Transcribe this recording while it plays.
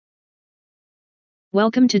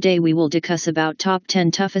Welcome. Today we will discuss about top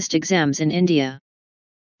 10 toughest exams in India.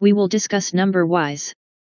 We will discuss number wise.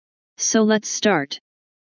 So let's start.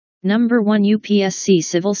 Number 1, UPSC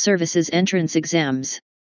Civil Services Entrance Exams.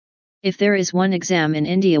 If there is one exam in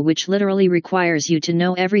India which literally requires you to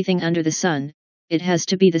know everything under the sun, it has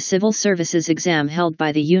to be the Civil Services exam held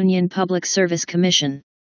by the Union Public Service Commission.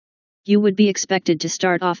 You would be expected to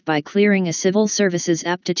start off by clearing a Civil Services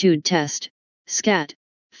Aptitude Test, SCAT,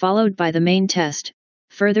 followed by the main test,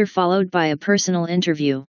 further followed by a personal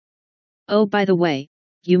interview. Oh, by the way,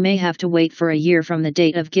 you may have to wait for a year from the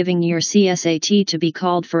date of giving your CSAT to be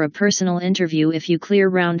called for a personal interview if you clear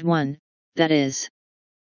round 1, that is.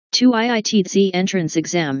 2. IIT-JEE Entrance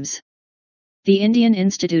Exams. The Indian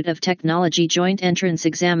Institute of Technology Joint Entrance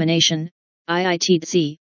Examination,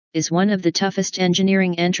 IIT-JEE, is one of the toughest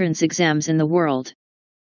engineering entrance exams in the world.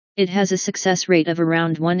 It has a success rate of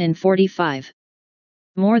around 1 in 45.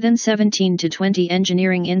 More than 17 to 20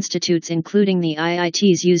 engineering institutes including the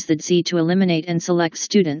IITs use the JEE to eliminate and select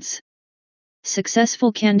students.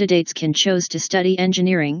 Successful candidates can choose to study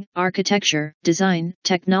engineering, architecture, design,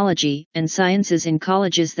 technology, and sciences in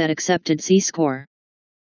colleges that accepted JEE score.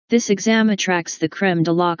 This exam attracts the crème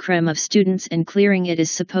de la crème of students, and clearing it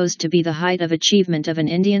is supposed to be the height of achievement of an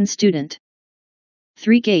Indian student.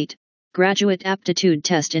 3. GATE, Graduate Aptitude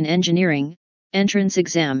Test in Engineering, Entrance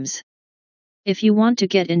Exams. If you want to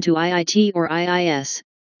get into IIT or IIS,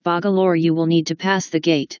 Bangalore, you will need to pass the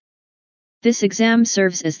GATE. This exam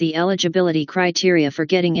serves as the eligibility criteria for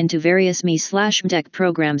getting into various ME/MTech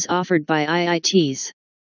programs offered by IITs.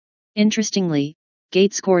 Interestingly,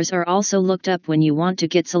 GATE scores are also looked up when you want to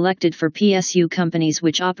get selected for PSU companies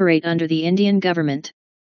which operate under the Indian government.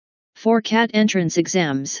 4. CAT Entrance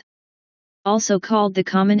Exams. Also called the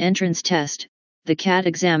Common Entrance Test, the CAT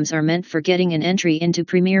exams are meant for getting an entry into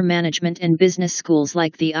premier management and business schools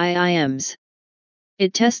like the IIMs.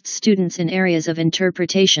 It tests students in areas of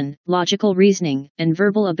interpretation, logical reasoning, and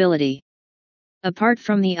verbal ability. Apart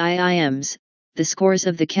from the IIMs, the scores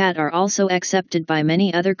of the CAT are also accepted by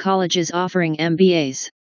many other colleges offering MBAs.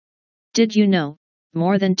 Did you know,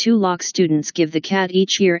 more than 2 lakh students give the CAT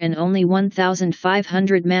each year and only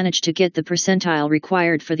 1,500 manage to get the percentile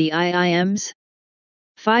required for the IIMs?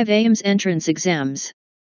 5. AIIMS Entrance Exams.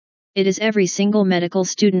 It is every single medical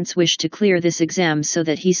student's wish to clear this exam so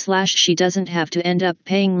that he/she doesn't have to end up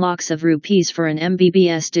paying lakhs of rupees for an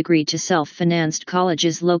MBBS degree to self-financed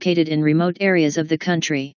colleges located in remote areas of the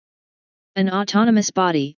country. An autonomous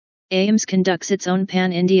body, AIIMS conducts its own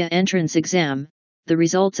Pan-India entrance exam, the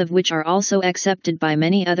results of which are also accepted by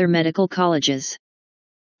many other medical colleges.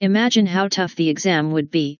 Imagine how tough the exam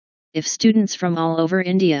would be, if students from all over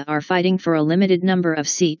India are fighting for a limited number of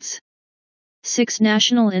seats. 6.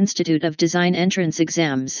 National Institute of Design Entrance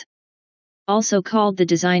Exams. Also called the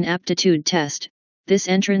Design Aptitude Test, this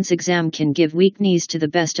entrance exam can give weak knees to the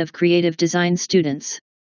best of creative design students.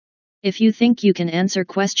 If you think you can answer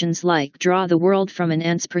questions like draw the world from an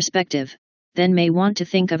ant's perspective, then may want to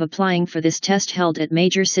think of applying for this test held at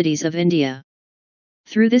major cities of India.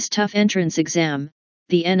 Through this tough entrance exam,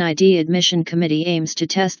 the NID Admission Committee aims to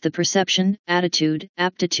test the perception, attitude,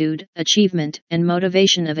 aptitude, achievement, and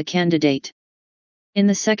motivation of a candidate. In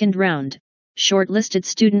the second round, shortlisted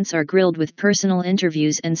students are grilled with personal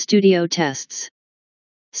interviews and studio tests.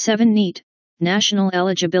 7. NEET, National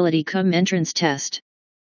Eligibility Cum Entrance Test.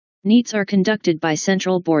 NEETs are conducted by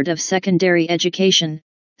Central Board of Secondary Education,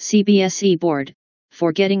 CBSE Board,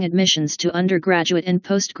 for getting admissions to undergraduate and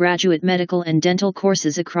postgraduate medical and dental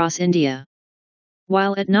courses across India.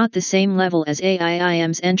 While at not the same level as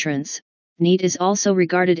AIIM's entrance, NEET is also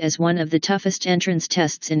regarded as one of the toughest entrance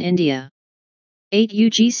tests in India. 8.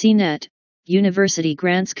 UGC NET, University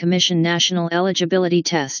Grants Commission National Eligibility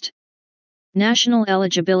Test. National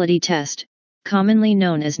Eligibility Test, commonly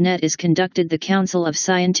known as NET, is conducted by the Council of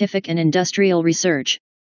Scientific and Industrial Research.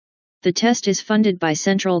 The test is funded by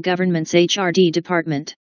central government's HRD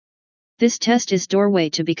department. This test is doorway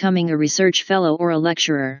to becoming a research fellow or a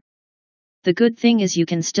lecturer. The good thing is you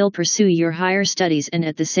can still pursue your higher studies and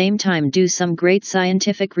at the same time do some great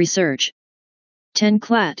scientific research. 10.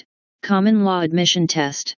 CLAT, Common Law Admission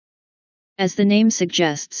Test. As the name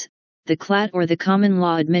suggests, the CLAT or the Common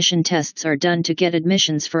Law Admission Tests are done to get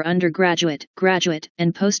admissions for undergraduate, graduate,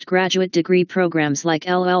 and postgraduate degree programs like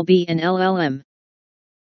LLB and LLM.